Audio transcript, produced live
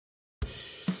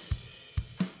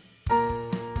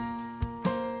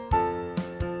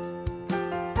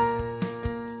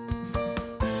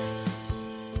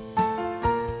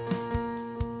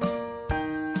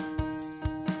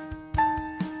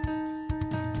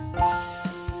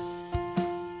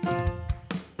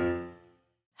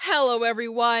Hello,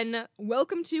 everyone.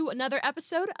 Welcome to another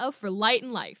episode of For Light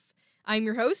and Life. I'm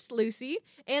your host, Lucy,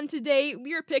 and today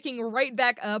we are picking right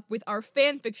back up with our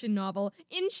fanfiction novel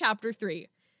in Chapter 3.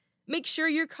 Make sure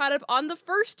you're caught up on the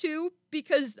first two,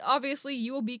 because obviously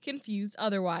you will be confused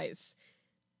otherwise.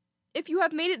 If you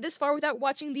have made it this far without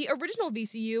watching the original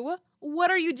VCU, what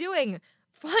are you doing?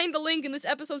 Find the link in this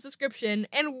episode's description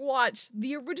and watch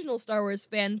the original Star Wars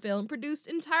fan film produced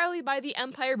entirely by the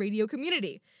Empire Radio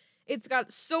community. It's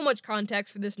got so much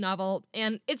context for this novel,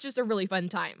 and it's just a really fun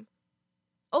time.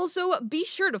 Also, be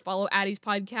sure to follow Addie's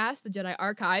podcast, The Jedi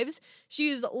Archives.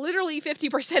 She's literally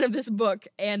 50% of this book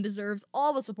and deserves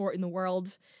all the support in the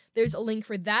world. There's a link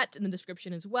for that in the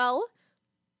description as well.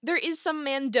 There is some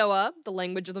Mandoa, the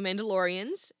language of the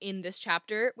Mandalorians, in this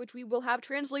chapter, which we will have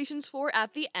translations for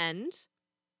at the end.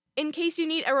 In case you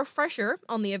need a refresher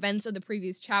on the events of the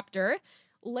previous chapter,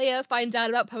 Leia finds out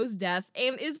about Poe's death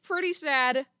and is pretty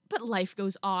sad, but life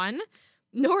goes on.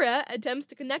 Nora attempts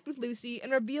to connect with Lucy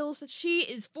and reveals that she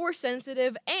is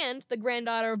Force-sensitive and the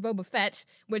granddaughter of Boba Fett,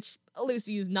 which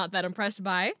Lucy is not that impressed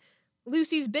by.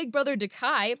 Lucy's big brother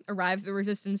Dakai arrives at the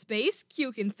Resistance base,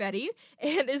 cue confetti,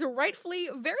 and is rightfully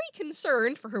very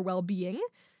concerned for her well-being.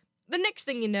 The next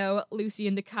thing you know, Lucy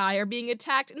and Dakai are being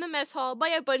attacked in the mess hall by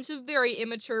a bunch of very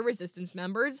immature Resistance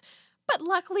members, but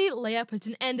luckily Leia puts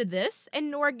an end to this, and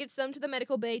Nora gets them to the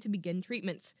medical bay to begin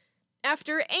treatments.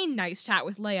 After a nice chat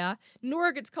with Leia,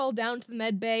 Nora gets called down to the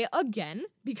med bay again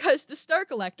because the Star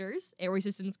Collectors, a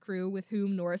Resistance crew with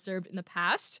whom Nora served in the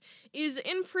past, is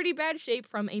in pretty bad shape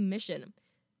from a mission.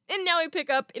 And now we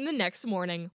pick up in the next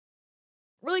morning.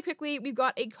 Really quickly, we've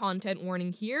got a content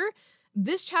warning here.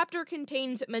 This chapter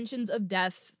contains mentions of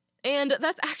death, and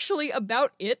that's actually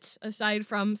about it, aside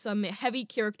from some heavy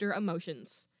character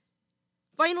emotions.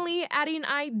 Finally, Addie and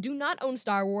I do not own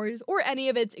Star Wars or any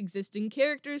of its existing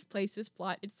characters, places,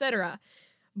 plot, etc.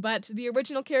 But the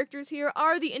original characters here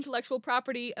are the intellectual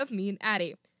property of me and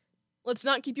Addie. Let's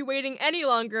not keep you waiting any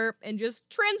longer and just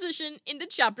transition into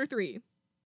Chapter 3.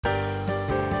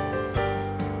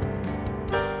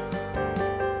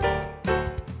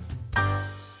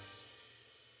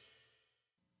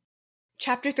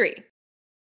 Chapter 3.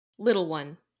 Little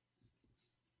One.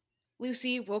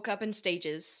 Lucy woke up in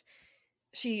stages.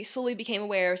 She slowly became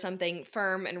aware of something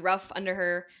firm and rough under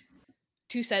her,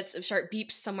 2 sets of sharp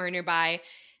beeps somewhere nearby,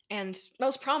 and,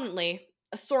 most prominently,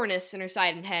 a soreness in her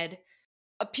side and head.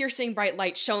 A piercing bright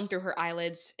light shone through her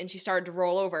eyelids, and she started to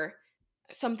roll over.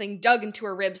 Something dug into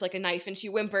her ribs like a knife, and she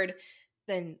whimpered,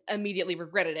 then immediately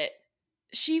regretted it.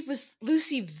 She was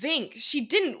Lucy Vink. She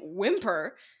didn't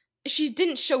whimper. She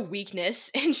didn't show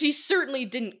weakness, and she certainly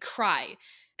didn't cry.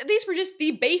 These were just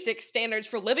the basic standards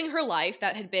for living her life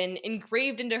that had been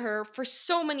engraved into her for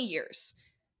so many years.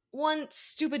 One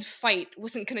stupid fight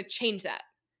wasn't gonna change that.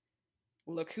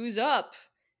 Look who's up.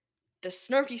 The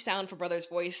snarky sound from Brother's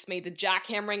voice made the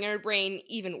jackhammering in her brain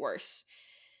even worse.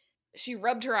 She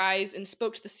rubbed her eyes and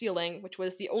spoke to the ceiling, which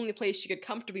was the only place she could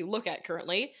comfortably look at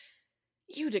currently.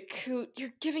 You, Dakut,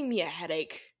 you're giving me a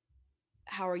headache.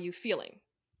 How are you feeling?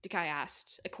 Dakai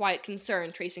asked, a quiet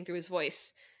concern tracing through his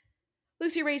voice.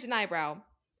 Lucy raised an eyebrow.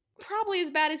 Probably as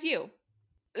bad as you.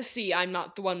 See, I'm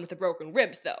not the one with the broken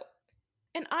ribs, though.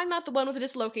 And I'm not the one with a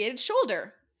dislocated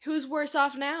shoulder. Who's worse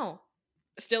off now?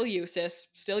 Still you, sis.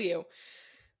 Still you.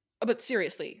 But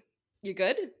seriously, you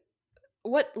good?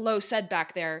 What Lo said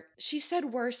back there, she said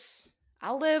worse.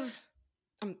 I'll live.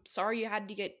 I'm sorry you had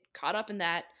to get caught up in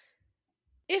that.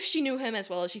 If she knew him as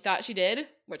well as she thought she did,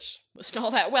 which wasn't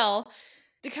all that well,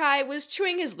 Dakai was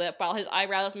chewing his lip while his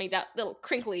eyebrows made that little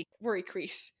crinkly worry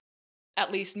crease.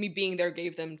 At least me being there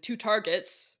gave them 2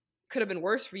 targets. Could have been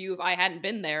worse for you if I hadn't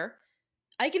been there.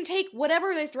 I can take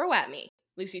whatever they throw at me,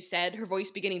 Lucy said, her voice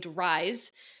beginning to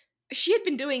rise. She had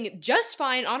been doing just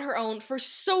fine on her own for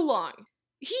so long.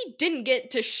 He didn't get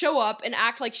to show up and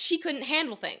act like she couldn't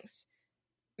handle things.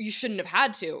 You shouldn't have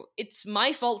had to. It's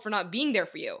my fault for not being there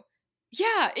for you.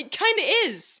 Yeah, it kinda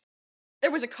is. There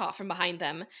was a cough from behind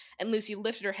them, and Lucy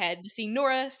lifted her head to see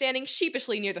Nora standing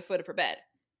sheepishly near the foot of her bed.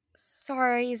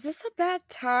 Sorry, is this a bad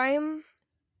time?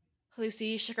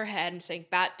 Lucy shook her head and sank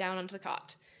back down onto the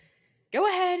cot. Go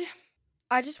ahead.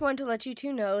 I just wanted to let you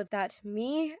two know that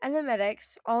me and the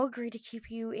medics all agreed to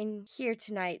keep you in here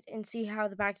tonight and see how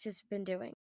the Bacta has been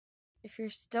doing. If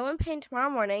you're still in pain tomorrow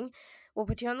morning, we'll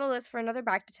put you on the list for another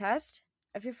Bacta test.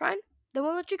 If you're fine, then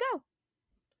we'll let you go.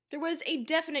 There was a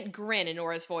definite grin in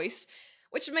Nora's voice,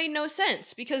 which made no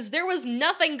sense, because there was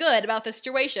nothing good about the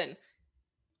situation.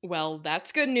 Well,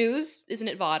 that's good news, isn't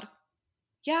it, Vaude?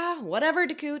 Yeah, whatever,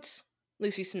 Dakut,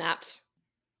 Lucy snapped.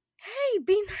 Hey,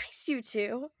 be nice, you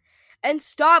two. And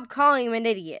stop calling him an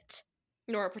idiot,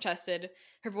 Nora protested,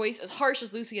 her voice as harsh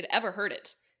as Lucy had ever heard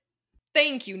it.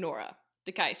 "Thank you, Nora,"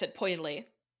 Dekai said pointedly.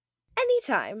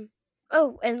 Anytime.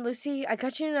 Oh, and Lucy, I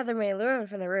got you another Mailun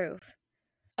from the roof.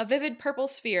 A vivid purple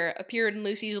sphere appeared in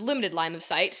Lucy's limited line of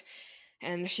sight,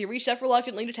 and she reached up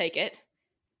reluctantly to take it.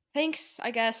 "Thanks,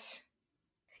 I guess."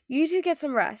 You two get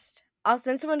some rest. I'll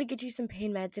send someone to get you some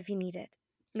pain meds if you need it.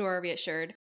 Nora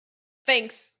reassured.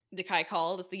 "Thanks," Dekai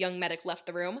called as the young medic left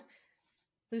the room.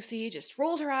 Lucy just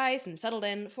rolled her eyes and settled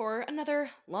in for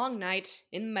another long night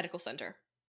in the medical center.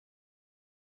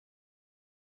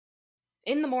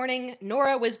 In the morning,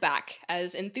 Nora was back,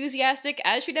 as enthusiastic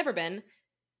as she'd ever been.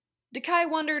 Dekai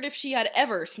wondered if she had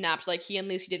ever snapped like he and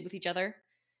Lucy did with each other.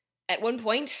 At one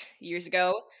point, years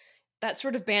ago, that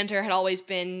sort of banter had always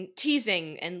been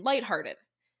teasing and lighthearted.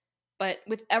 But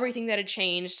with everything that had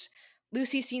changed,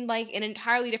 Lucy seemed like an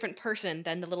entirely different person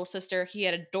than the little sister he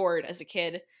had adored as a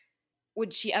kid.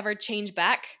 Would she ever change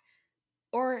back?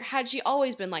 Or had she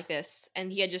always been like this,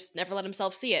 and he had just never let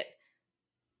himself see it?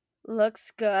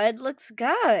 Looks good, looks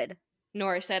good.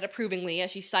 Nora said approvingly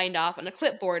as she signed off on a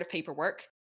clipboard of paperwork.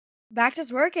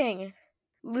 Bacta's working.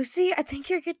 Lucy, I think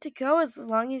you're good to go as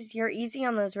long as you're easy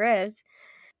on those ribs.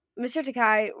 Mr.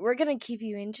 Dekai, we're gonna keep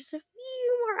you in just a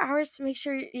few more hours to make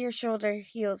sure your shoulder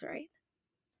heals right.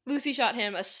 Lucy shot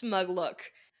him a smug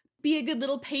look. "Be a good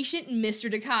little patient,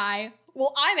 Mr. Dekai.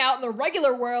 Well, I'm out in the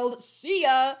regular world. See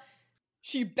ya!"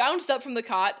 She bounced up from the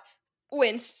cot,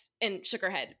 winced, and shook her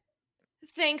head.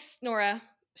 "Thanks, Nora,"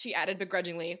 she added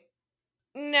begrudgingly.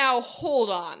 "Now hold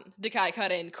on," Dekai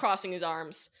cut in, crossing his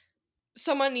arms.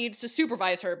 "Someone needs to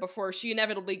supervise her before she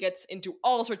inevitably gets into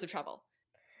all sorts of trouble."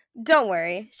 Don't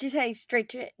worry, she's heading straight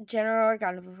to General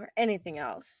Organa before anything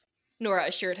else. Nora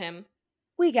assured him.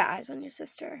 We got eyes on your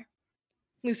sister.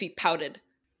 Lucy pouted.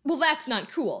 "Well, that's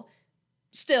not cool.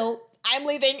 Still, I'm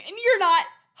leaving and you're not.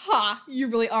 Ha, you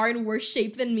really are in worse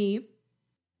shape than me."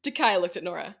 Dekai looked at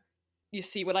Nora. "You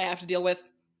see what I have to deal with?"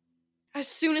 As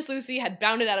soon as Lucy had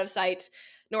bounded out of sight,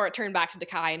 Nora turned back to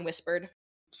Dekai and whispered,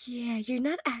 Yeah, you're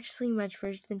not actually much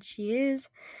worse than she is,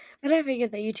 but I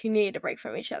figured that you two needed a break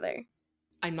from each other.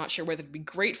 "I'm not sure whether to be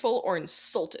grateful or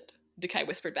insulted," Dekai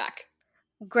whispered back.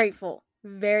 Grateful.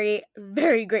 Very,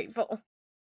 very grateful.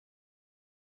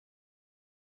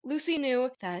 Lucy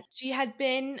knew that she had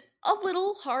been a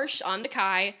little harsh on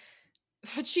Dekai,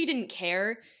 but she didn't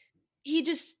care. He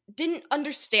just didn't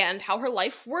understand how her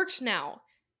life worked now.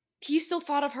 He still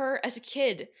thought of her as a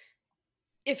kid.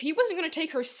 If he wasn't going to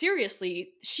take her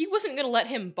seriously, she wasn't going to let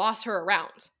him boss her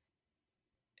around.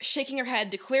 Shaking her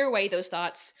head to clear away those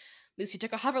thoughts, Lucy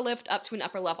took a hoverlift up to an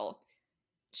upper level.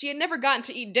 She had never gotten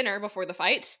to eat dinner before the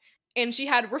fight, and she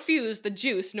had refused the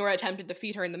juice Nora attempted to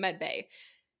feed her in the medbay.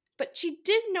 But she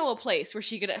did know a place where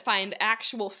she could find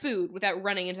actual food without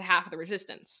running into half of the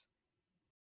resistance.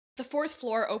 The fourth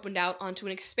floor opened out onto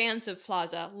an expansive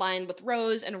plaza lined with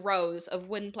rows and rows of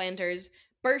wooden planters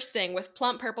bursting with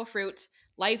plump purple fruit,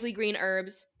 lively green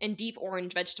herbs, and deep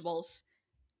orange vegetables.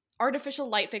 Artificial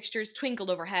light fixtures twinkled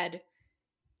overhead.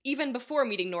 Even before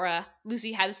meeting Nora,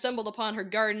 Lucy had stumbled upon her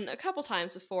garden a couple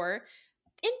times before,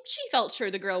 and she felt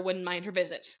sure the girl wouldn't mind her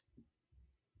visit.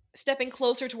 Stepping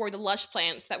closer toward the lush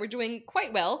plants that were doing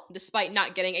quite well, despite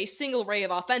not getting a single ray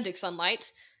of authentic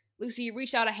sunlight, Lucy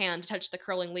reached out a hand to touch the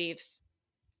curling leaves.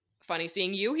 "Funny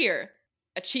seeing you here,"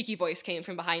 a cheeky voice came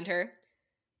from behind her.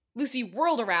 Lucy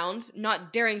whirled around,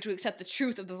 not daring to accept the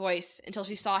truth of the voice until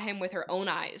she saw him with her own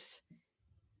eyes.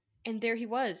 And there he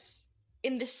was,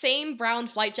 in the same brown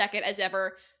flight jacket as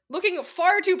ever, looking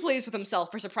far too pleased with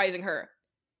himself for surprising her.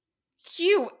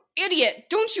 "You idiot!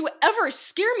 Don't you ever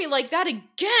scare me like that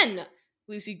again!"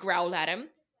 Lucy growled at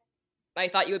him. "I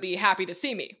thought you would be happy to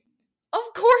see me."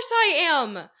 "Of course I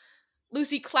am!"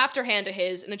 Lucy clapped her hand to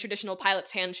his in a traditional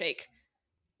pilot's handshake.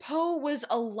 Poe was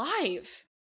alive.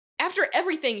 After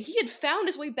everything, he had found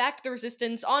his way back to the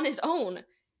Resistance on his own.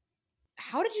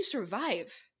 "How did you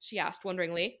survive?" she asked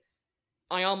wonderingly.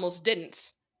 "I almost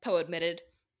didn't," Poe admitted.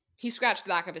 He scratched the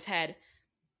back of his head.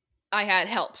 "I had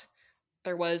help.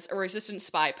 There was a Resistance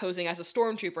spy posing as a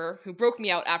stormtrooper who broke me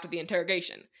out after the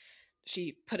interrogation.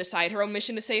 She put aside her own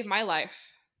mission to save my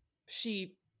life.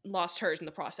 She lost hers in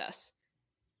the process."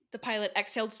 The pilot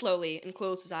exhaled slowly and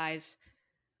closed his eyes.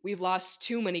 "We've lost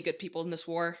too many good people in this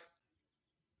war."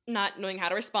 Not knowing how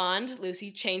to respond,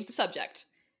 Lucy changed the subject.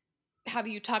 "Have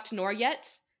you talked to Nora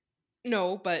yet?"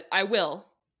 "No, but I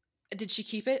will." "Did she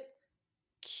keep it?"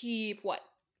 "Keep what?"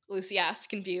 Lucy asked,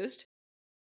 confused.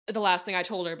 "The last thing I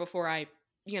told her before I,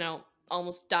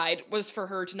 almost died was for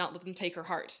her to not let them take her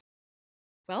heart."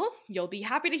 "Well, you'll be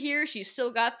happy to hear she's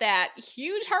still got that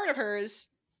huge heart of hers."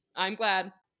 "I'm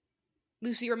glad."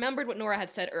 Lucy remembered what Nora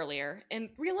had said earlier and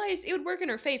realized it would work in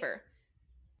her favor.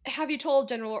 Have you told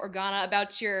General Organa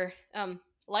about your,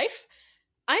 life?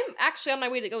 I'm actually on my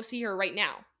way to go see her right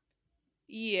now.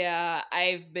 Yeah,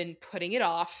 I've been putting it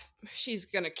off. She's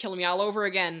gonna kill me all over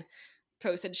again,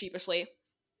 Poe said sheepishly.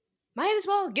 Might as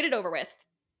well get it over with.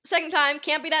 Second time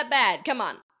can't be that bad, come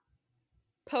on.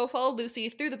 Poe followed Lucy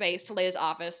through the base to Leia's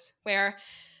office, where,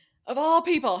 of all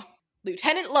people,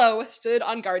 Lieutenant Lowe stood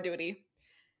on guard duty.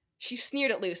 She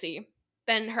sneered at Lucy.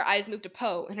 Then her eyes moved to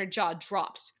Poe and her jaw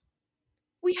dropped.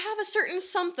 We have a certain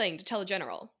something to tell the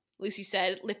General, Lucy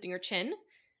said, lifting her chin.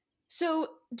 So,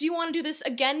 do you want to do this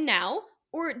again now?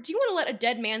 Or do you want to let a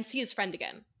dead man see his friend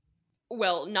again?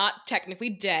 Well, not technically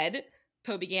dead,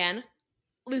 Poe began.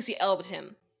 Lucy elbowed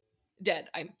him. Dead,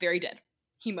 I'm very dead,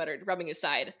 he muttered, rubbing his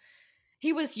side.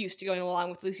 He was used to going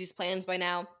along with Lucy's plans by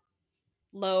now.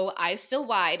 Lowe, eyes still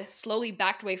wide, slowly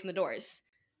backed away from the doors.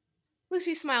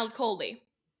 Lucy smiled coldly.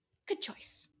 Good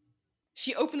choice.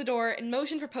 She opened the door and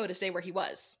motioned for Poe to stay where he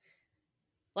was.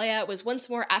 Leia was once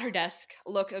more at her desk,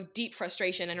 a look of deep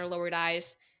frustration in her lowered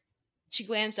eyes. She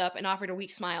glanced up and offered a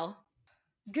weak smile.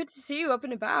 Good to see you up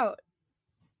and about.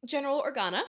 General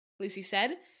Organa, Lucy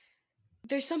said.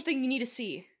 There's something you need to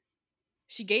see.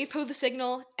 She gave Poe the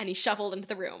signal, and he shuffled into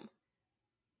the room.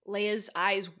 Leia's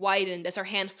eyes widened as her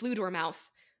hand flew to her mouth.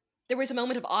 There was a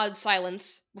moment of odd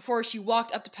silence before she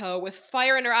walked up to Poe with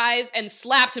fire in her eyes and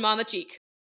slapped him on the cheek.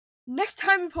 Next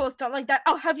time you pull a stunt like that,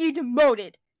 I'll have you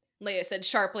demoted, Leia said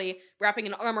sharply, wrapping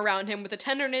an arm around him with a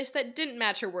tenderness that didn't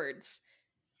match her words.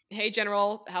 Hey,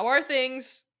 General, how are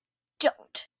things?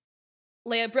 Don't.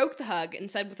 Leia broke the hug and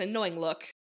said with a knowing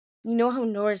look, You know how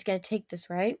Nora's gonna take this,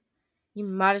 right? You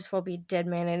might as well be a dead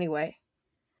man anyway.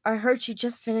 I heard she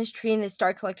just finished treating the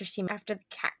Star Collectors team after the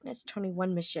Cactus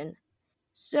 21 mission.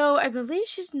 So I believe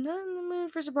she's not in the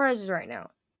mood for surprises right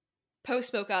now. Poe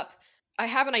spoke up. I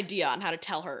have an idea on how to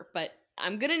tell her, but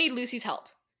I'm gonna need Lucy's help.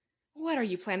 What are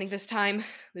you planning this time?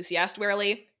 Lucy asked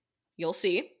warily. You'll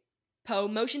see. Poe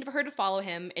motioned for her to follow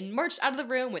him and marched out of the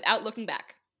room without looking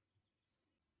back.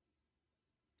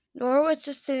 Nora was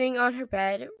just sitting on her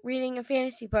bed, reading a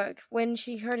fantasy book, when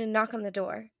she heard a knock on the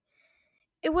door.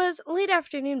 It was late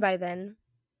afternoon by then.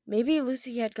 Maybe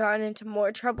Lucy had gotten into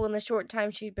more trouble in the short time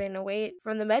she'd been away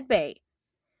from the med bay.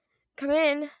 Come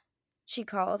in, she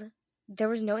called. There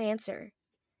was no answer.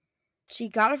 She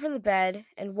got up from the bed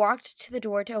and walked to the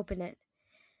door to open it.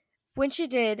 When she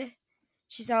did,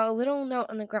 she saw a little note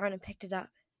on the ground and picked it up.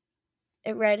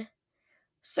 It read,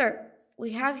 Sir,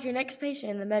 we have your next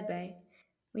patient in the med bay.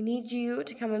 We need you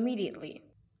to come immediately.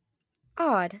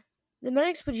 Odd. The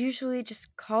medics would usually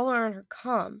just call her on her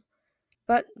comm,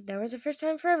 but there was a first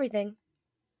time for everything.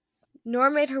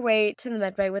 Nora made her way to the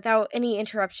medbay without any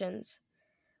interruptions.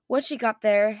 Once she got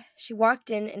there, she walked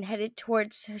in and headed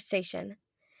towards her station.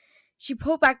 She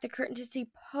pulled back the curtain to see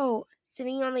Poe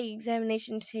sitting on the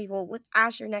examination table with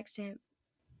Asher next to him.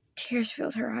 Tears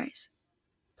filled her eyes.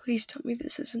 Please tell me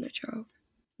this isn't a joke,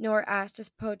 Nora asked as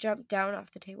Poe jumped down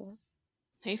off the table.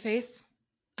 Hey, Faith.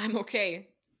 I'm okay.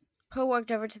 Poe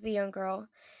walked over to the young girl,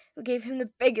 who gave him the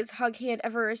biggest hug he had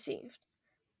ever received.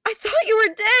 I thought you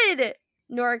were dead!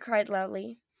 Nora cried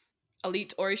loudly.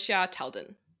 Alit Orisha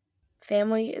Talden.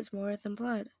 Family is more than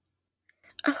blood.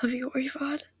 I love you,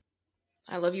 Orivod.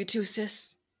 I love you too,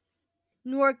 sis.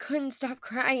 Nora couldn't stop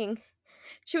crying.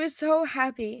 She was so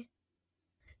happy.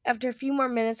 After a few more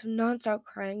minutes of non-stop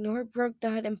crying, Nora broke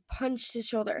the hood and punched his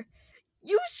shoulder.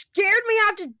 You scared me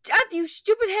half to death, you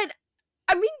stupid head!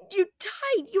 I mean, you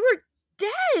died! You were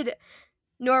dead!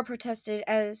 Nora protested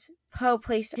as Poe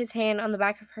placed his hand on the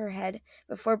back of her head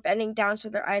before bending down so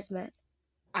their eyes met.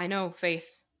 I know,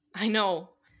 Faith. I know.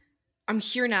 I'm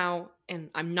here now, and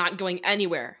I'm not going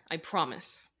anywhere, I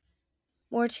promise.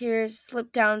 More tears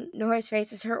slipped down Nora's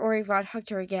face as her Orivod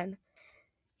hugged her again.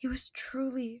 He was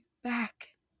truly back,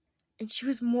 and she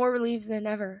was more relieved than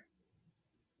ever.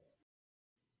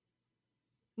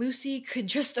 Lucy could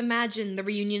just imagine the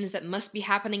reunions that must be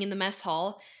happening in the mess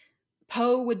hall.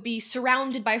 Poe would be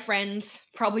surrounded by friends,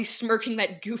 probably smirking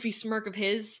that goofy smirk of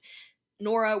his.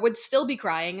 Nora would still be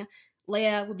crying.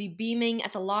 Leia would be beaming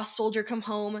at the lost soldier come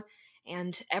home,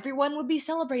 and everyone would be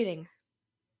celebrating.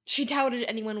 She doubted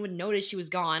anyone would notice she was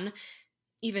gone.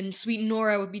 Even sweet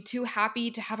Nora would be too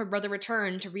happy to have her brother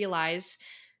return to realize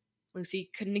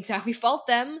Lucy couldn't exactly fault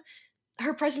them.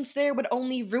 Her presence there would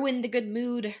only ruin the good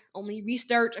mood, only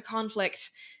restart a conflict.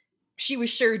 She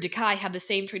was sure Dakai had the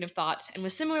same train of thought and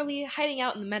was similarly hiding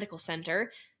out in the medical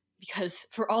center, because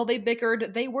for all they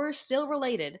bickered, they were still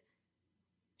related.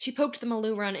 She poked the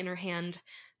Maluran in her hand,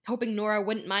 hoping Nora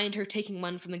wouldn't mind her taking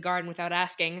one from the garden without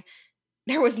asking.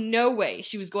 There was no way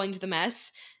she was going to the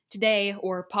mess, today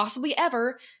or possibly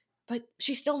ever, but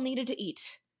she still needed to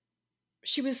eat.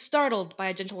 She was startled by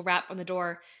a gentle rap on the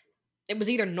door. It was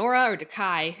either Nora or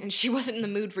Dakai, and she wasn't in the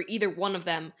mood for either one of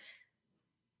them.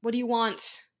 "What do you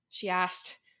want?" she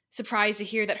asked, surprised to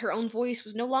hear that her own voice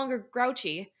was no longer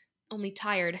grouchy, only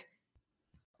tired.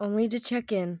 "Only to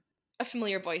check in," A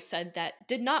familiar voice said that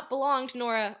did not belong to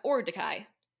Nora or Dakai.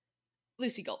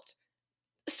 Lucy gulped.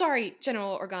 "Sorry,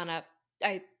 General Organa.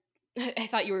 I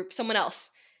thought you were someone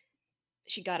else."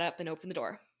 She got up and opened the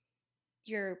door.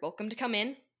 "You're welcome to come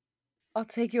in," "I'll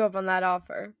take you up on that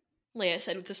offer." Leia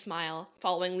said with a smile,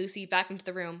 following Lucy back into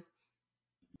the room.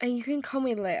 "And you can call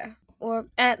me Leia, or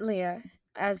Aunt Leia,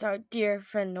 as our dear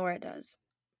friend Nora does."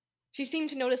 She seemed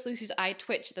to notice Lucy's eye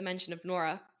twitch at the mention of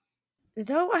Nora.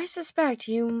 "Though I suspect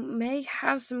you may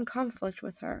have some conflict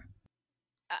with her."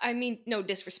 "I mean no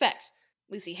disrespect,"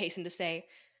 Lucy hastened to say.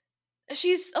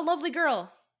 "She's a lovely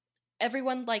girl.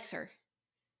 Everyone likes her."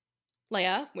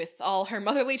 Leia, with all her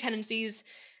motherly tendencies,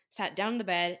 sat down on the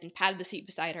bed and patted the seat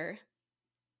beside her.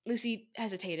 Lucy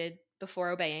hesitated before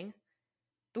obeying.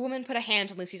 The woman put a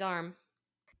hand on Lucy's arm.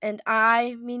 "And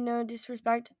I mean no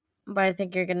disrespect, but I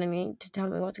think you're gonna need to tell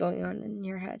me what's going on in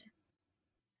your head."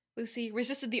 Lucy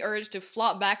resisted the urge to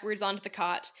flop backwards onto the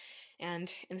cot,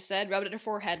 and instead rubbed at her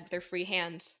forehead with her free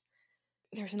hands.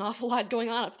 "There's an awful lot going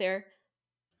on up there,"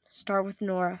 "Start with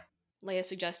Nora," Leia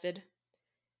suggested.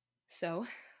 So,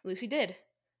 Lucy did.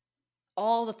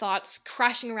 All the thoughts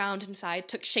crashing around inside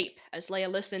took shape as Leia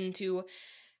listened to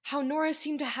how Nora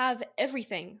seemed to have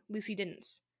everything Lucy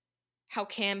didn't. How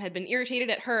Cam had been irritated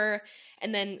at her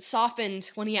and then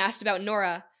softened when he asked about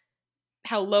Nora.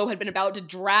 How Lo had been about to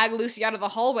drag Lucy out of the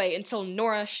hallway until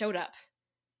Nora showed up.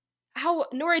 How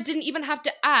Nora didn't even have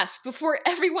to ask before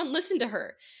everyone listened to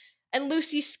her. And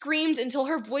Lucy screamed until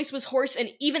her voice was hoarse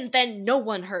and even then no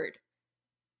one heard.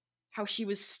 How she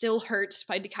was still hurt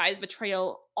by Dakai's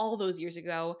betrayal all those years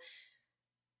ago.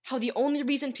 How the only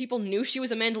reason people knew she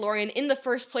was a Mandalorian in the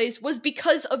first place was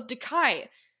because of Dakai.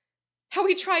 How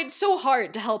he tried so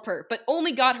hard to help her, but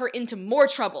only got her into more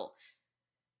trouble.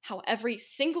 How every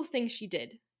single thing she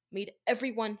did made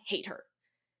everyone hate her.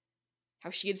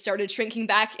 How she had started shrinking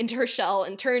back into her shell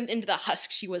and turned into the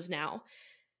husk she was now.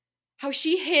 How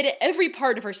she hid every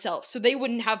part of herself so they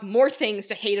wouldn't have more things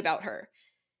to hate about her.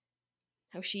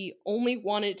 How she only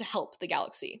wanted to help the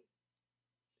galaxy.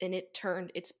 And it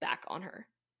turned its back on her.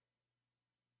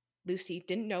 Lucy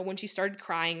didn't know when she started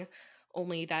crying,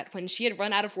 only that when she had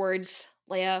run out of words,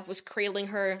 Leia was cradling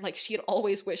her like she had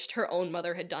always wished her own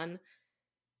mother had done.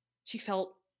 She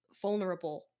felt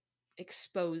vulnerable,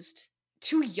 exposed,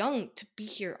 too young to be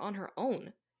here on her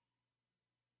own.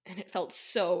 And it felt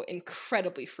so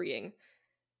incredibly freeing.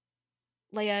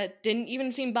 Leia didn't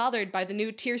even seem bothered by the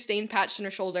new tear-stained patch on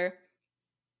her shoulder.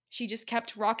 She just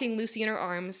kept rocking Lucy in her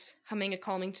arms, humming a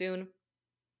calming tune.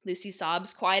 Lucy's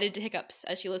sobs quieted to hiccups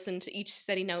as she listened to each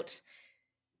steady note.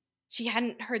 She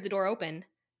hadn't heard the door open,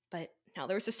 but now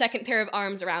there was a second pair of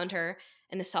arms around her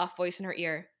and a soft voice in her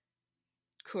ear.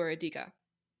 "Kura Dika.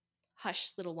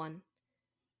 Hush, little one."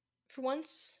 For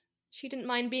once, she didn't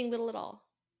mind being little at all.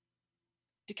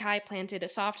 Dakai planted a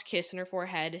soft kiss on her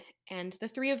forehead, and the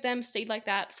three of them stayed like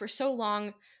that for so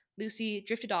long, Lucy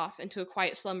drifted off into a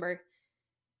quiet slumber.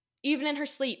 Even in her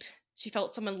sleep, she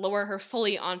felt someone lower her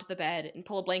fully onto the bed and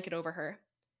pull a blanket over her.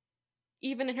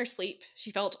 Even in her sleep,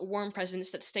 she felt a warm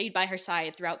presence that stayed by her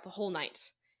side throughout the whole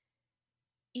night.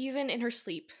 Even in her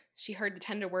sleep, she heard the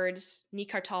tender words, Ni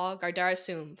Kartal Gardara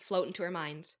Sum, float into her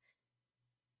mind.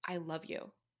 "I love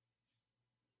you.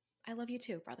 I love you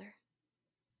too, brother."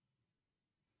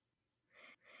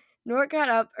 Nora got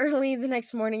up early the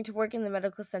next morning to work in the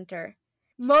medical center.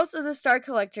 Most of the star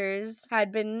collectors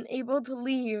had been able to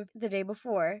leave the day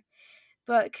before,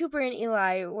 but Cooper and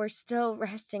Eli were still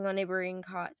resting on neighboring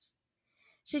cots.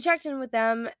 She checked in with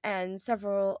them and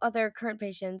several other current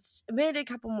patients, admitted a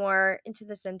couple more into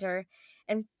the center,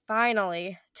 and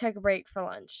finally took a break for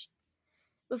lunch.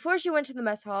 Before she went to the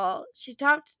mess hall, she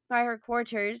stopped by her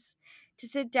quarters to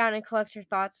sit down and collect her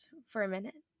thoughts for a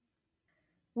minute.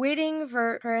 Waiting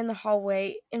for her in the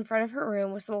hallway in front of her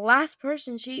room was the last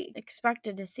person she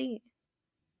expected to see.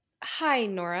 "Hi,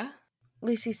 Nora,"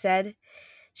 Lucy said.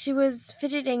 She was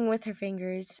fidgeting with her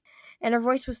fingers, and her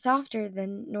voice was softer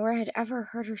than Nora had ever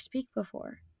heard her speak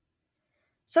before.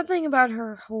 Something about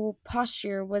her whole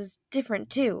posture was different,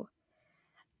 too.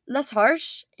 Less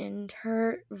harsh, and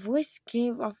her voice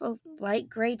gave off a light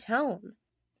gray tone.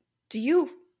 "Do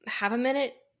you have a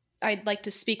minute? I'd like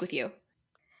to speak with you."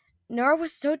 Nora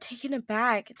was so taken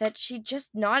aback that she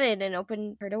just nodded and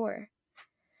opened her door.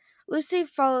 Lucy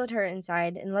followed her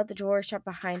inside and let the door shut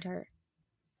behind her.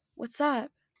 "What's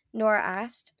up?" Nora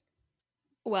asked.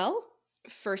 "Well,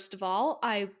 First of all,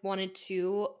 I wanted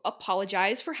to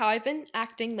apologize for how I've been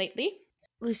acting lately.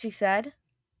 Lucy said.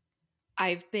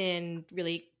 I've been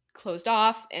really closed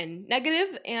off and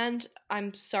negative, and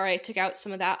I'm sorry I took out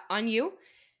some of that on you.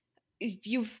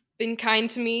 You've been kind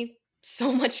to me,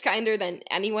 so much kinder than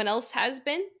anyone else has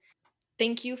been.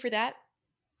 Thank you for that.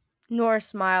 Nora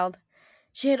smiled.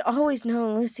 She had always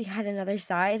known Lucy had another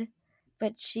side,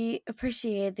 but she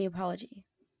appreciated the apology.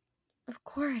 Of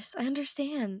course, I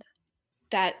understand.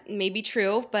 That may be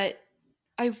true, but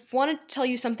I wanted to tell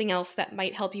you something else that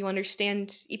might help you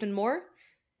understand even more.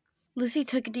 Lucy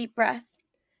took a deep breath.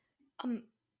 Um,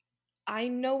 I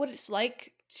know what it's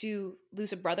like to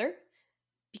lose a brother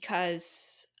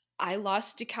because I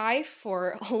lost Dekai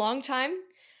for a long time.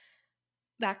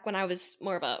 Back when I was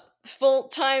more of a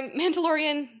full-time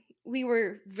Mandalorian, we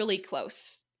were really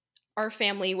close. Our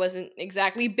family wasn't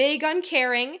exactly big on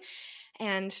caring,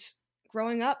 and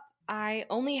growing up, I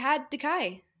only had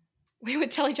Dekai. We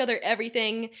would tell each other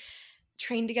everything,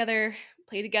 train together,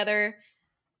 play together,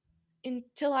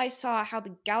 until I saw how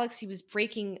the galaxy was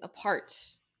breaking apart.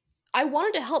 I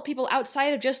wanted to help people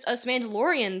outside of just us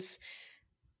Mandalorians,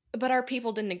 but our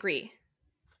people didn't agree.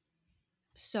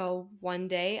 So one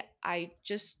day, I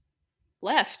just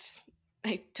left.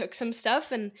 I took some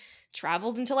stuff and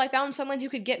traveled until I found someone who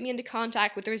could get me into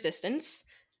contact with the Resistance.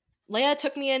 Leia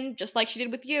took me in just like she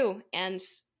did with you, and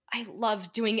I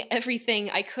loved doing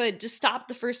everything I could to stop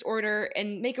the First Order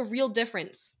and make a real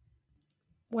difference.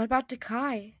 What about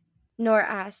Dekai? Nora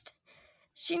asked.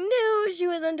 She knew she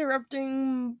was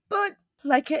interrupting, but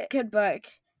like a good book,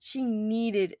 she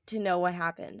needed to know what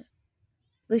happened.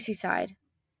 Lucy sighed.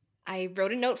 I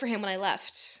wrote a note for him when I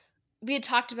left. We had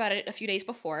talked about it a few days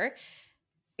before,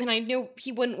 and I knew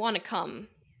he wouldn't want to come.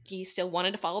 He still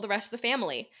wanted to follow the rest of the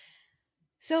family.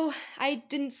 So I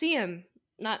didn't see him,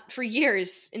 not for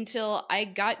years, until I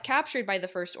got captured by the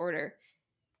First Order.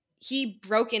 He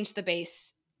broke into the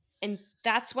base, and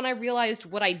that's when I realized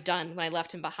what I'd done when I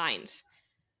left him behind.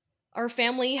 Our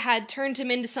family had turned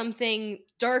him into something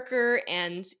darker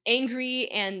and angry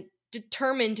and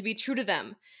determined to be true to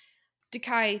them.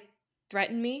 Dekai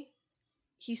threatened me.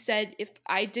 He said if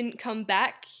I didn't come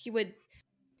back, he would...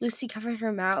 Lucy covered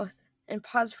her mouth and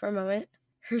paused for a moment,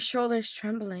 her shoulders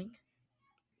trembling.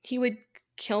 He would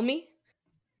kill me?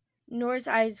 Nora's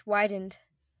eyes widened.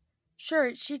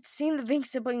 Sure, she'd seen the Vink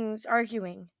siblings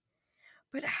arguing,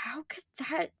 but how could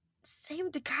that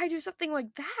same Dekai do something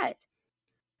like that?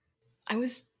 I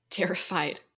was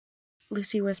terrified.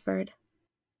 Lucy whispered.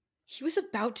 He was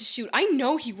about to shoot. I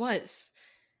know he was.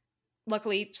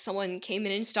 Luckily, someone came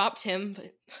in and stopped him,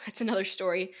 but that's another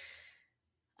story.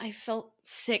 I felt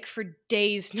sick for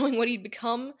days knowing what he'd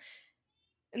become.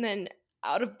 And then,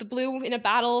 out of the blue, in a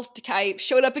battle, Dekai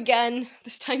showed up again,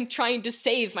 this time trying to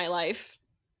save my life.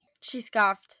 She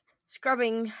scoffed,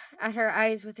 scrubbing at her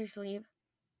eyes with her sleeve.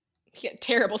 He had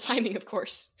terrible timing, of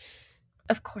course.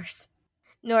 Of course,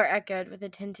 Nora echoed with a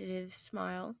tentative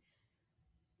smile.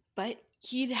 But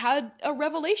he'd had a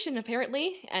revelation,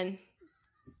 apparently, and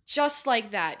just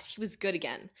like that, he was good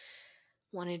again.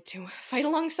 Wanted to fight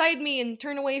alongside me and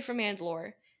turn away from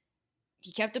Mandalore.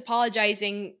 He kept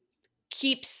apologizing,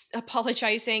 keeps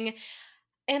apologizing,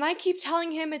 and I keep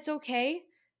telling him it's okay.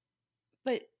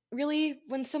 But really,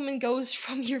 when someone goes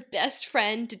from your best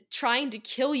friend to trying to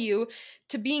kill you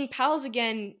to being pals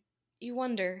again, you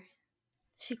wonder.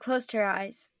 She closed her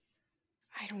eyes.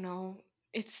 I don't know.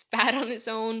 It's bad on its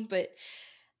own, but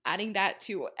adding that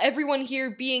to everyone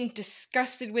here being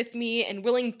disgusted with me and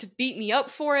willing to beat me up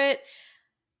for it.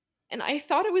 And I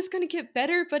thought it was going to get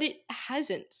better, but it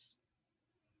hasn't.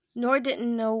 Nora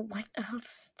didn't know what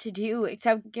else to do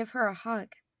except give her a hug.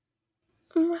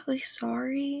 I'm really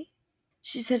sorry,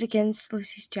 she said against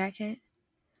Lucy's jacket.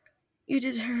 You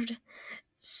deserved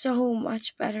so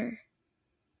much better.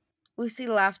 Lucy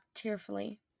laughed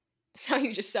tearfully. Now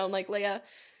you just sound like Leia.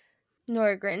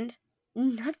 Nora grinned.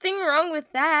 Nothing wrong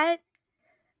with that.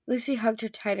 Lucy hugged her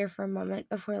tighter for a moment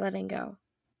before letting go.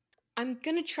 I'm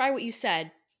going to try what you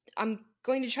said. I'm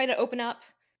going to try to open up.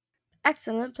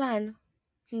 Excellent plan,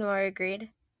 Nora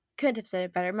agreed. Couldn't have said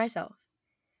it better myself.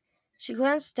 She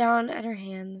glanced down at her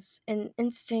hands, an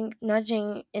instinct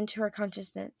nudging into her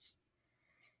consciousness.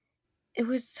 It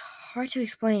was hard to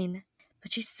explain,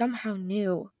 but she somehow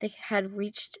knew they had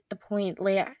reached the point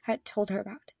Leia had told her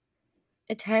about.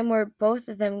 A time where both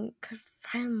of them could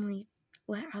finally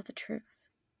let out the truth.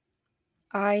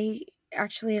 I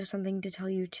actually have something to tell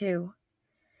you, too.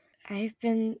 I've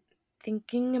been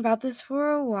thinking about this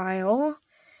for a while,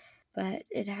 but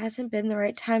it hasn't been the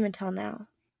right time until now.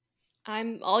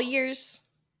 I'm all ears,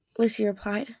 Lucy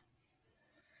replied.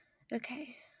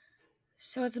 Okay,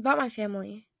 So it's about my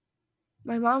family.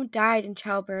 My mom died in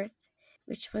childbirth,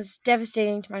 which was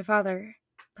devastating to my father,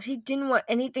 but he didn't want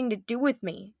anything to do with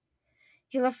me.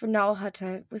 He left for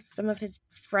Nalhutta with some of his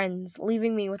friends,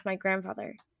 leaving me with my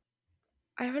grandfather.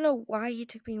 I don't know why he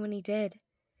took me when he did.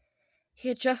 He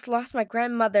had just lost my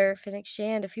grandmother, Finnick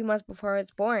Shand, a few months before I was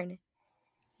born.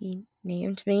 He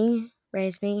named me,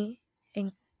 raised me,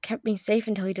 and kept me safe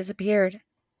until he disappeared.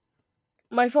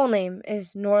 My full name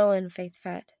is Norlin Faith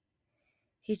Fett.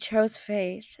 He chose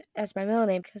Faith as my middle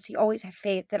name because he always had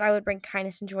faith that I would bring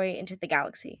kindness and joy into the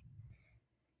galaxy.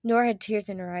 Nora had tears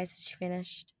in her eyes as she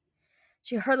finished.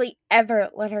 She hardly ever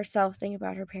let herself think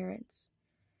about her parents.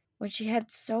 When she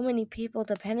had so many people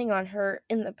depending on her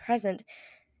in the present,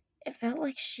 it felt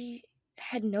like she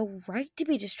had no right to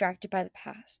be distracted by the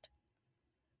past.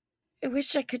 I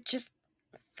wish I could just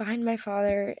find my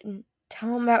father and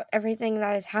tell him about everything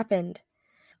that has happened.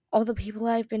 All the people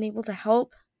I've been able to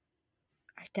help.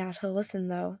 I doubt he'll listen,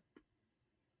 though.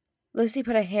 Lucy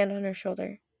put a hand on her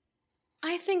shoulder.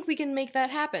 I think we can make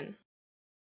that happen.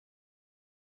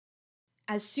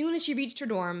 As soon as she reached her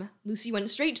dorm, Lucy went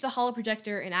straight to the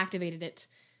holoprojector and activated it.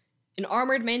 An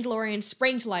armored Mandalorian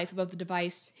sprang to life above the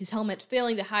device, his helmet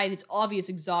failing to hide his obvious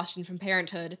exhaustion from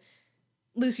parenthood.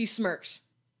 Lucy smirked.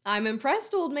 I'm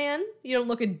impressed, old man. You don't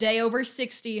look a day over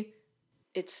 60.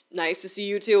 It's nice to see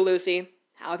you too, Lucy.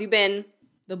 How have you been?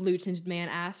 The blue-tinted man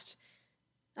asked.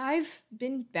 I've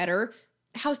been better.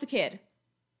 How's the kid?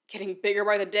 Getting bigger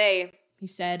by the day, he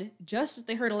said, just as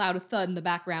they heard a loud thud in the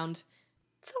background.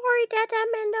 Sorry, Dada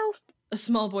Mando. A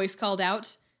small voice called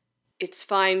out. It's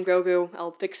fine, Grogu.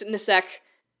 I'll fix it in a sec.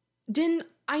 Din,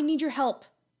 I need your help,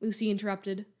 Lucy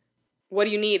interrupted. What do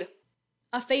you need?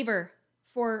 A favor.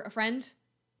 For a friend.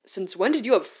 Since when did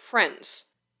you have friends?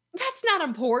 That's not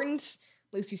important,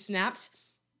 Lucy snapped.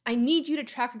 I need you to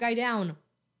track a guy down.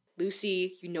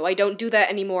 Lucy, you know I don't do that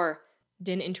anymore,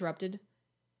 Din interrupted.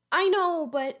 I know,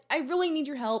 but I really need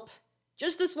your help.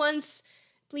 Just this once,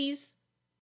 please.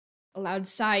 A loud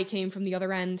sigh came from the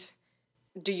other end.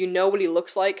 Do you know what he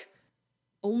looks like?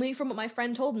 Only from what my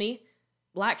friend told me.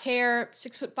 Black hair,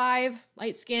 6'5",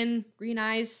 light skin, green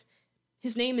eyes.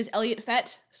 His name is Elliot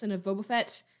Fett, son of Boba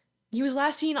Fett. He was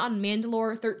last seen on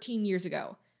Mandalore 13 years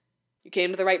ago. You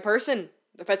came to the right person.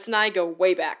 The Fetts and I go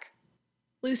way back.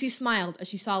 Lucy smiled as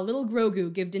she saw little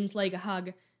Grogu give Din's leg a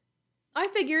hug. I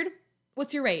figured.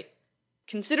 What's your rate?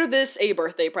 Consider this a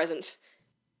birthday present.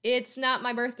 It's not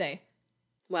my birthday.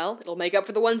 Well, it'll make up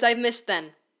for the ones I've missed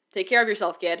then. Take care of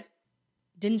yourself, kid.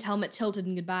 Din's helmet tilted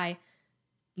in goodbye.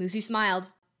 Lucy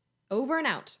smiled. Over and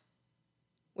out.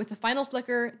 With a final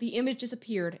flicker, the image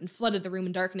disappeared and flooded the room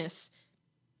in darkness.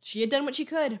 She had done what she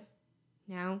could.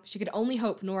 Now, she could only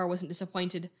hope Nora wasn't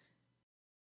disappointed.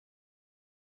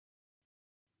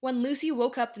 When Lucy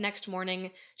woke up the next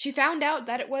morning, she found out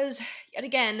that it was, yet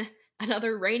again,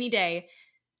 another rainy day.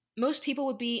 Most people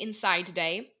would be inside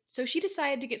today, so she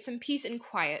decided to get some peace and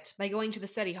quiet by going to the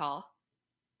study hall.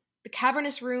 The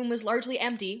cavernous room was largely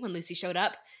empty when Lucy showed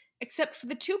up, except for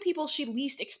the two people she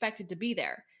least expected to be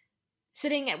there.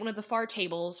 Sitting at one of the far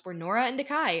tables were Nora and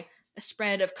Dakai, a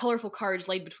spread of colorful cards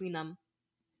laid between them.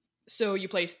 So you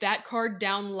place that card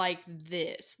down like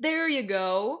this. There you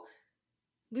go.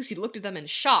 Lucy looked at them in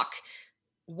shock.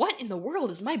 What in the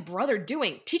world is my brother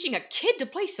doing, teaching a kid to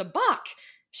play sabacc?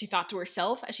 She thought to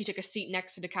herself as she took a seat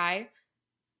next to Dakai.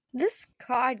 This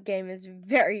card game is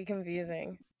very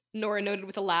confusing, Nora noted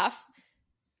with a laugh.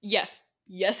 Yes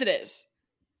it is.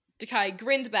 Dakai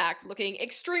grinned back, looking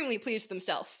extremely pleased with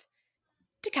himself.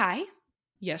 Dakai?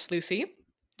 Yes, Lucy?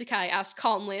 Dakai asked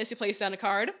calmly as he placed down a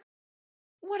card.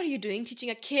 What are you doing, teaching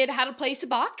a kid how to play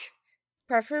sabacc?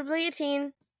 Preferably a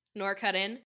teen. Nora cut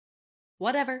in.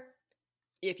 Whatever.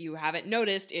 If you haven't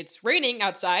noticed, it's raining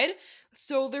outside,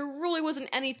 so there really wasn't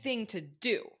anything to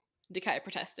do, Dakai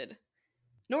protested.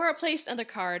 Nora placed another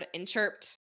card and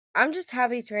chirped. I'm just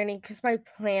happy it's raining because my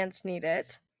plants need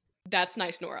it. That's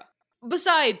nice, Nora.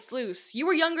 Besides, Luce, you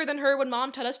were younger than her when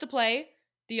Mom taught us to play,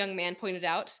 the young man pointed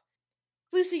out.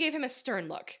 Lucy gave him a stern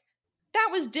look. That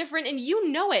was different and you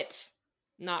know it.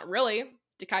 Not really,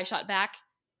 Dakai shot back.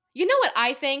 You know what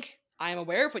I think? I am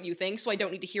aware of what you think, so I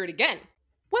don't need to hear it again.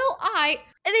 Well,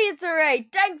 Idiots are right,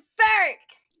 dang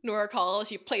Ferric! Nora called as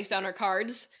she placed down her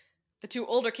cards. The two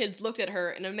older kids looked at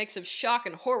her in a mix of shock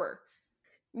and horror.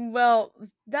 Well,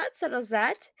 that settles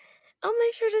that. I'll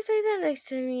make sure to say that next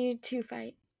time you two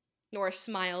fight. Nora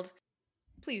smiled.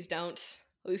 Please don't,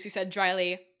 Lucy said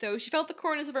dryly, though she felt the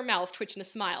corners of her mouth twitch in a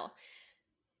smile.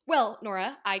 Well,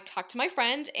 Nora, I talked to my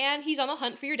friend, and he's on the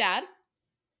hunt for your dad.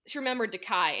 She remembered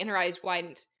Dakai, and her eyes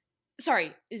widened.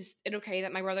 Sorry, is it okay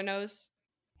that my brother knows?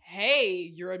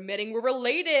 Hey, you're admitting we're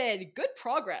related. Good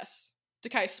progress.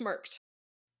 Dakai smirked.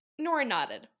 Nora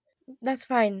nodded. That's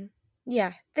fine.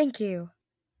 Yeah, thank you.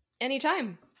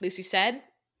 Anytime, Lucy said,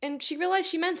 and she realized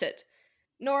she meant it.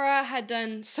 Nora had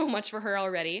done so much for her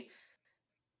already.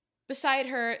 Beside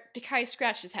her, Dakai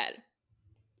scratched his head.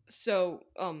 So,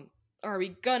 are we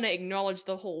gonna acknowledge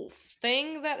the whole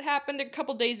thing that happened a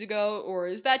couple days ago, or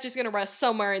is that just gonna rest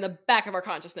somewhere in the back of our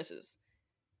consciousnesses?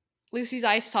 Lucy's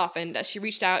eyes softened as she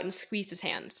reached out and squeezed his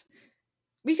hands.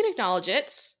 We can acknowledge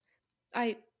it.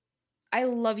 I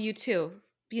love you too.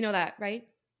 You know that, right?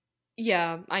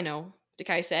 Yeah, I know,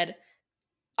 Dakai said.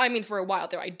 I mean, for a while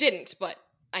there I didn't, but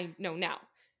I know now.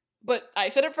 But I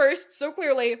said it first, so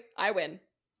clearly, I win.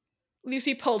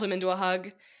 Lucy pulled him into a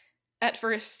hug. At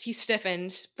first, he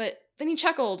stiffened, but then he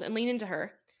chuckled and leaned into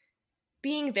her.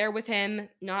 Being there with him,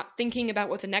 not thinking about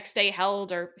what the next day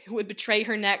held or who would betray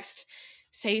her next,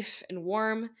 safe and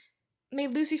warm,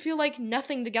 made Lucy feel like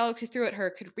nothing the galaxy threw at her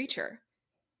could reach her.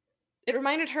 It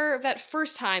reminded her of that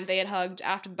first time they had hugged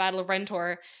after the Battle of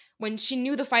Rentor, when she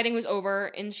knew the fighting was over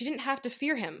and she didn't have to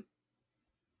fear him.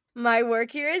 My work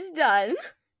here is done,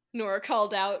 Nora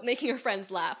called out, making her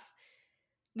friends laugh.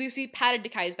 Lucy patted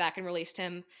Dakai's back and released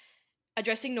him.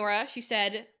 Addressing Nora, she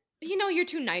said, You know you're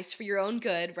too nice for your own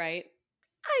good, right?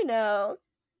 I know.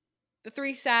 The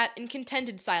three sat in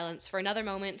contented silence for another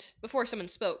moment before someone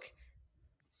spoke.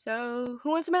 So, who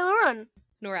wants my Luron?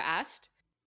 Nora asked.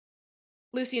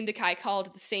 Lucy and Dakai called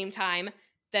at the same time,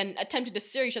 then attempted to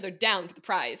stare each other down for the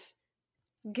prize.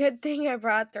 Good thing I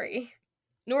brought 3.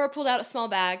 Nora pulled out a small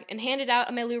bag and handed out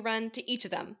a Meluran to each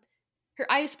of them. Her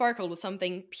eyes sparkled with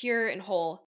something pure and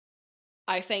whole.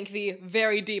 I thank thee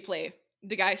very deeply,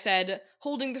 Dakai said,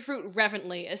 holding the fruit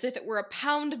reverently as if it were a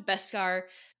pound of Beskar,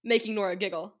 making Nora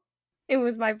giggle. It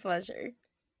was my pleasure.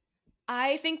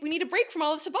 I think we need a break from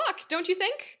all the sabacc, don't you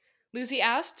think? Lucy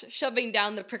asked, shoving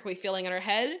down the prickly feeling on her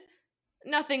head.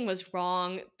 Nothing was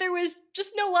wrong. There was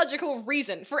just no logical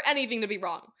reason for anything to be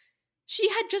wrong. She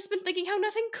had just been thinking how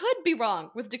nothing could be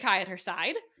wrong with Dakai at her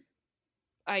side.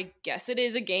 I guess it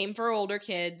is a game for older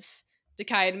kids,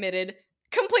 Dakai admitted,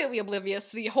 completely oblivious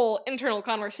to the whole internal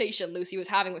conversation Lucy was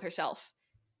having with herself.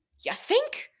 Ya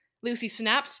think? Lucy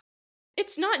snapped.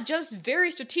 It's not just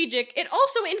very strategic, it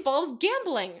also involves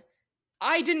gambling.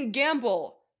 I didn't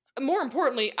gamble. More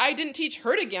importantly, I didn't teach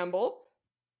her to gamble.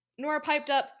 Nora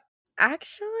piped up.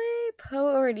 Actually,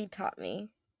 Poe already taught me.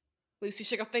 Lucy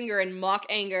shook a finger in mock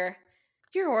anger.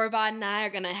 Your Orvad and I are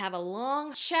gonna have a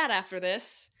long chat after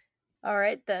this.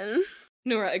 Alright then.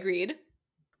 Nora agreed.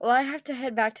 Well, I have to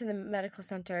head back to the medical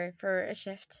center for a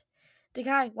shift.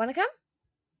 Dakai, wanna come?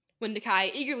 When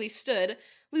Dakai eagerly stood,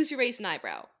 Lucy raised an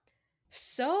eyebrow.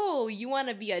 So, you want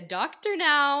to be a doctor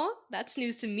now? That's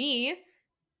news to me.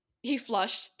 He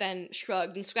flushed, then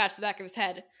shrugged and scratched the back of his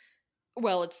head.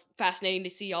 Well, it's fascinating to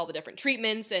see all the different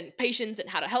treatments and patients and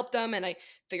how to help them, and I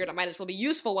figured I might as well be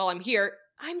useful while I'm here.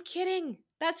 I'm kidding.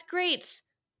 That's great.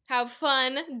 Have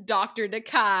fun, Dr.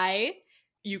 Dakai.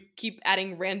 You keep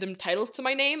adding random titles to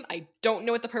my name. I don't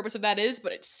know what the purpose of that is,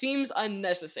 but it seems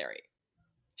unnecessary.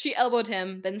 She elbowed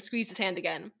him, then squeezed his hand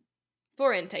again.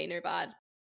 Forente, Nerbad.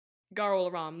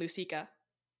 Garolaram, Lusika.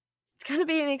 It's gonna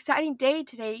be an exciting day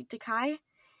today, Dakai.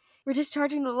 We're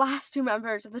discharging the last 2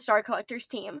 members of the Star Collectors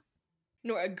team.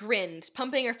 Nora grinned,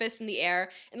 pumping her fists in the air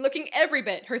and looking every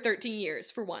bit her 13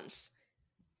 years for once.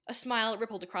 A smile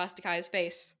rippled across Dakai's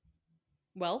face.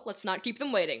 Well, let's not keep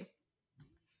them waiting.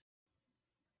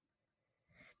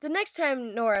 The next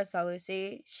time Nora saw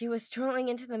Lucy, she was strolling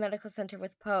into the medical center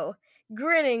with Poe,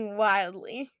 grinning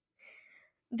wildly.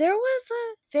 There was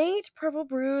a faint purple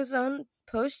bruise on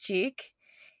Poe's cheek,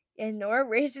 and Nora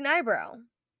raised an eyebrow.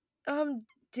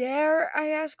 Dare I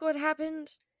ask what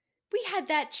happened? We had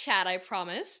that chat I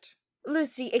promised.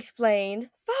 Lucy explained,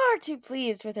 far too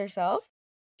pleased with herself.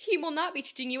 He will not be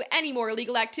teaching you any more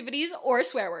illegal activities or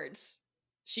swear words.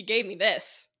 She gave me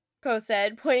this, Poe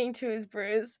said, pointing to his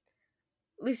bruise.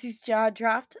 Lucy's jaw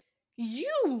dropped.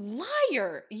 You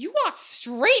liar! You walked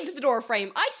straight into the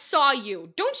doorframe. I saw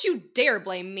you. Don't you dare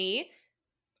blame me.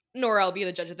 Nor I'll be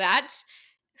the judge of that.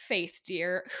 Faith,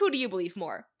 dear, who do you believe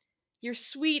more? Your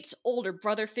sweet older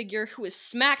brother figure who is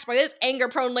smacked by this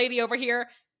anger-prone lady over here?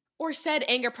 Or said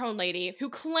anger-prone lady who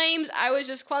claims I was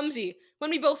just clumsy, when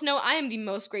we both know I am the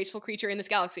most graceful creature in this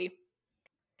galaxy?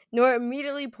 Nora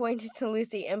immediately pointed to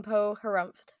Lucy and Poe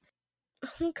harumphed.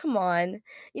 Oh, come on.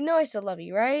 You know I still love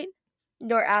you, right?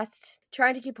 Nora asked,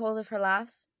 trying to keep hold of her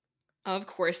laughs. Of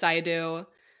course I do.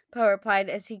 Poe replied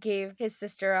as he gave his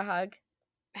sister a hug.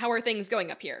 How are things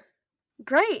going up here?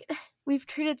 Great! We've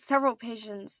treated several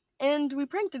patients, and we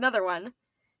pranked another one.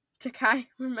 Dakai,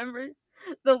 remember?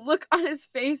 The look on his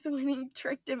face when he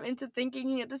tricked him into thinking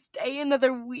he had to stay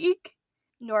another week.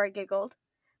 Nora giggled.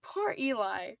 Poor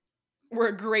Eli. We're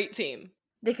a great team.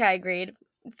 Dekai agreed,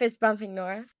 fist bumping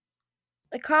Nora.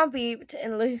 The call beeped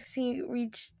and Lucy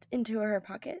reached into her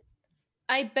pocket.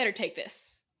 I better take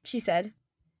this, she said.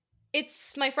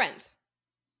 It's my friend.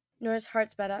 Nora's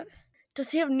heart sped up.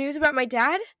 Does he have news about my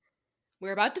dad?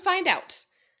 We're about to find out.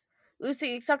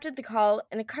 Lucy accepted the call,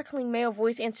 and a crackling male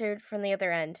voice answered from the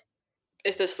other end.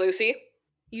 Is this Lucy?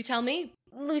 You tell me.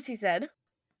 Lucy said.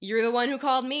 You're the one who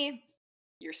called me.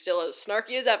 You're still as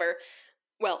snarky as ever.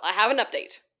 Well, I have an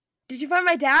update. Did you find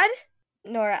my dad?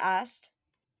 Nora asked.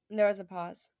 There was a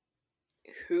pause.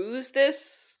 Who's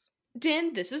this?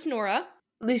 Din, this is Nora.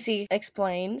 Lucy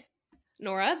explained.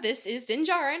 Nora, this is Din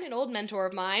Djarin, an old mentor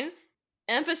of mine.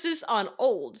 Emphasis on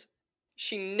old.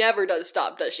 She never does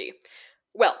stop, does she?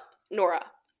 Well, Nora,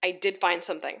 I did find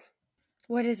something.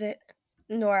 What is it?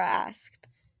 Nora asked.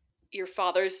 Your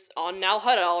father's on Nal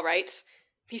Hutta, all right.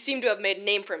 He seemed to have made a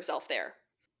name for himself there.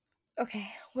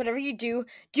 Okay, whatever you do,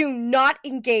 do not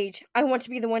engage. I want to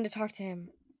be the one to talk to him,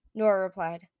 Nora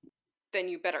replied. Then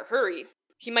you better hurry.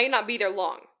 He might not be there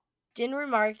long. Din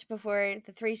remarked before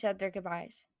the three said their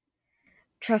goodbyes.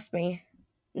 Trust me,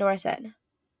 Nora said.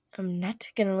 I'm not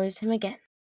gonna lose him again.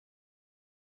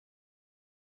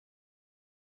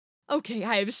 Okay,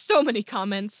 I have so many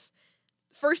comments.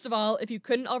 First of all, if you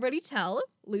couldn't already tell,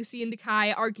 Lucy and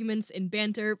Dekai arguments and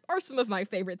banter are some of my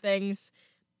favorite things.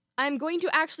 I'm going to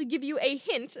actually give you a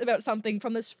hint about something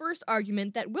from this first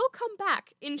argument that will come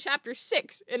back in Chapter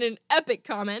 6 in an epic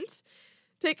comment.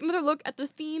 Take another look at the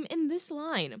theme in this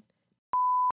line.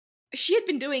 She had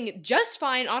been doing just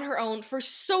fine on her own for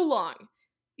so long.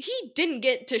 He didn't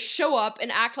get to show up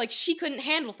and act like she couldn't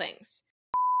handle things.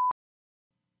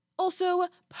 Also,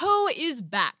 Poe is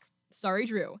back. Sorry,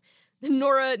 Drew.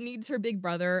 Nora needs her big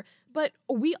brother, but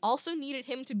we also needed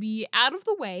him to be out of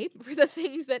the way for the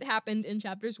things that happened in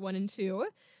chapters 1 and 2.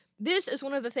 This is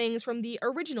one of the things from the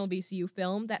original VCU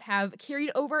film that have carried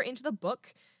over into the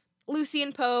book. Lucy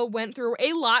and Poe went through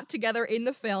a lot together in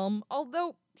the film,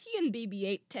 although he and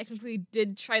BB-8 technically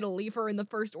did try to leave her in the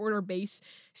First Order base,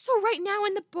 so right now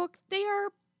in the book, they are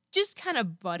just kind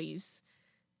of buddies.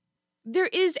 There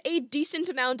is a decent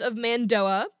amount of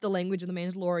Mandoa, the language of the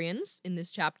Mandalorians, in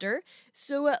this chapter,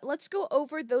 so let's go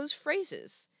over those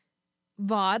phrases.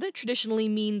 Vod traditionally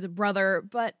means brother,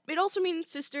 but it also means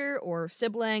sister or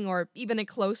sibling or even a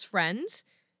close friend.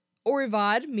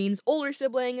 Orivad means older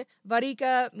sibling,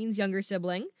 Varika means younger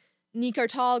sibling,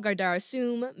 Nikartal Gardara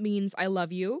Sum means I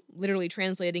love you, literally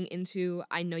translating into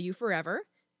I know you forever.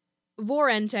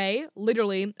 Vorente,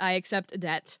 literally I accept a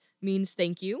debt, means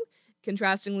thank you.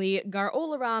 Contrastingly, Gar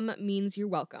Olaram means you're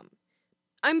welcome.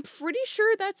 I'm pretty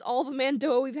sure that's all the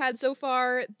Mandoa we've had so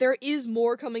far. There is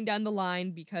more coming down the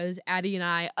line because Addie and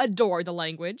I adore the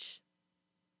language.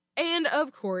 And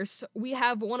of course, we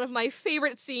have one of my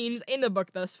favorite scenes in the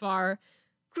book thus far.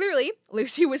 Clearly,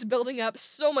 Lucy was building up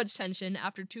so much tension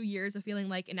after 2 years of feeling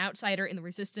like an outsider in the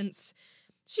Resistance.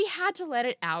 She had to let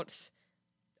it out.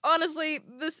 Honestly,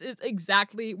 this is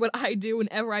exactly what I do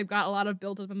whenever I've got a lot of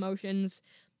built-up emotions.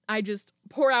 I just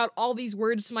pour out all these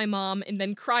words to my mom and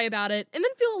then cry about it and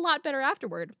then feel a lot better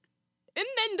afterward. And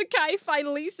then Dekai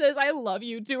finally says I love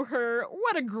you to her.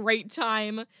 What a great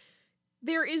time.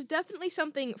 There is definitely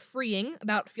something freeing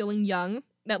about feeling young,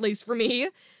 at least for me.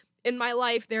 In my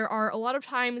life, there are a lot of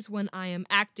times when I am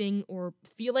acting or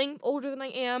feeling older than I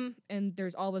am, and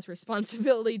there's all this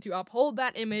responsibility to uphold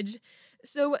that image.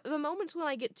 So the moments when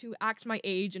I get to act my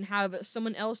age and have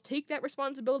someone else take that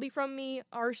responsibility from me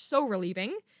are so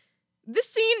relieving. This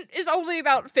scene is only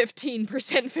about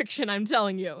 15% fiction, I'm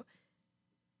telling you.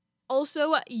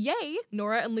 Also, yay,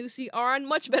 Nora and Lucy are on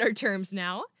much better terms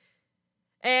now.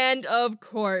 And of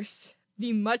course,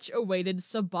 the much-awaited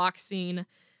Sabacc scene.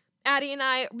 Addie and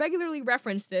I regularly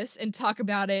reference this and talk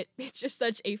about it. It's just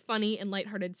such a funny and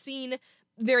lighthearted scene,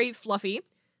 very fluffy.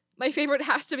 My favorite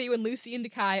has to be when Lucy and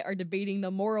Dekai are debating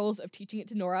the morals of teaching it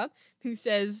to Nora, who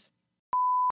says,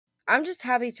 I'm just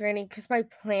happy it's raining because my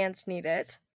plants need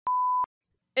it.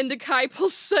 And Dekai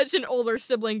pulls such an older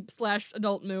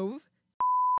sibling/adult move.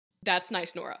 That's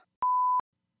nice, Nora.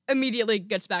 Immediately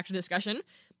gets back to discussion.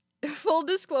 Full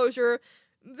disclosure,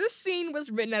 this scene was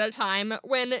written at a time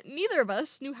when neither of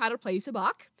us knew how to play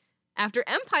Sabacc. After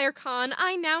Empire Con,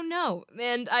 I now know,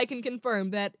 and I can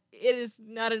confirm that it is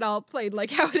not at all played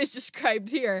like how it is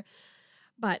described here.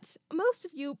 But most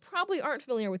of you probably aren't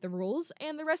familiar with the rules,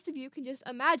 and the rest of you can just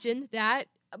imagine that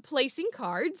placing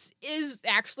cards is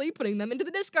actually putting them into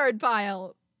the discard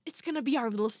pile. It's gonna be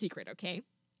our little secret, okay?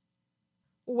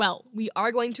 Well, we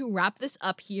are going to wrap this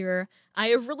up here. I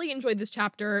have really enjoyed this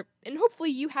chapter, and hopefully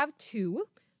you have too.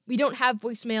 We don't have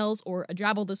voicemails or a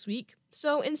drabble this week,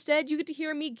 so instead you get to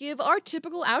hear me give our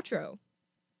typical outro.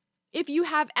 If you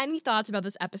have any thoughts about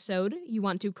this episode, you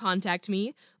want to contact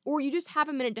me, or you just have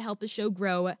a minute to help the show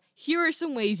grow, here are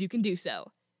some ways you can do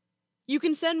so. You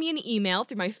can send me an email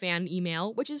through my fan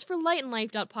email, which is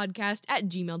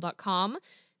forlightandlife.podcast@gmail.com.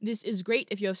 This is great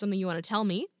if you have something you want to tell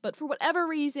me, but for whatever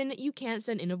reason, you can't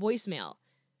send in a voicemail.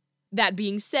 That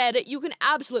being said, you can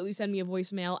absolutely send me a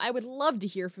voicemail. I would love to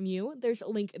hear from you. There's a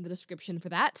link in the description for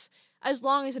that. As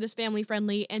long as it is family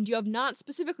friendly and you have not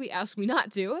specifically asked me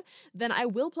not to, then I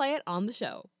will play it on the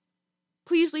show.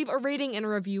 Please leave a rating and a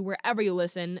review wherever you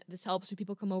listen. This helps when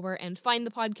people come over and find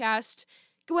the podcast.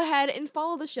 Go ahead and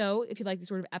follow the show if you like these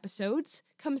sort of episodes.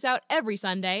 Comes out every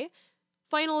Sunday.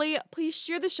 Finally, please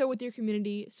share the show with your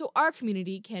community so our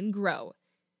community can grow.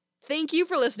 Thank you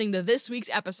for listening to this week's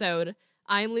episode.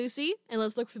 I'm Lucy, and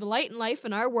let's look for the light and life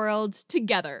in our world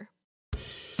together.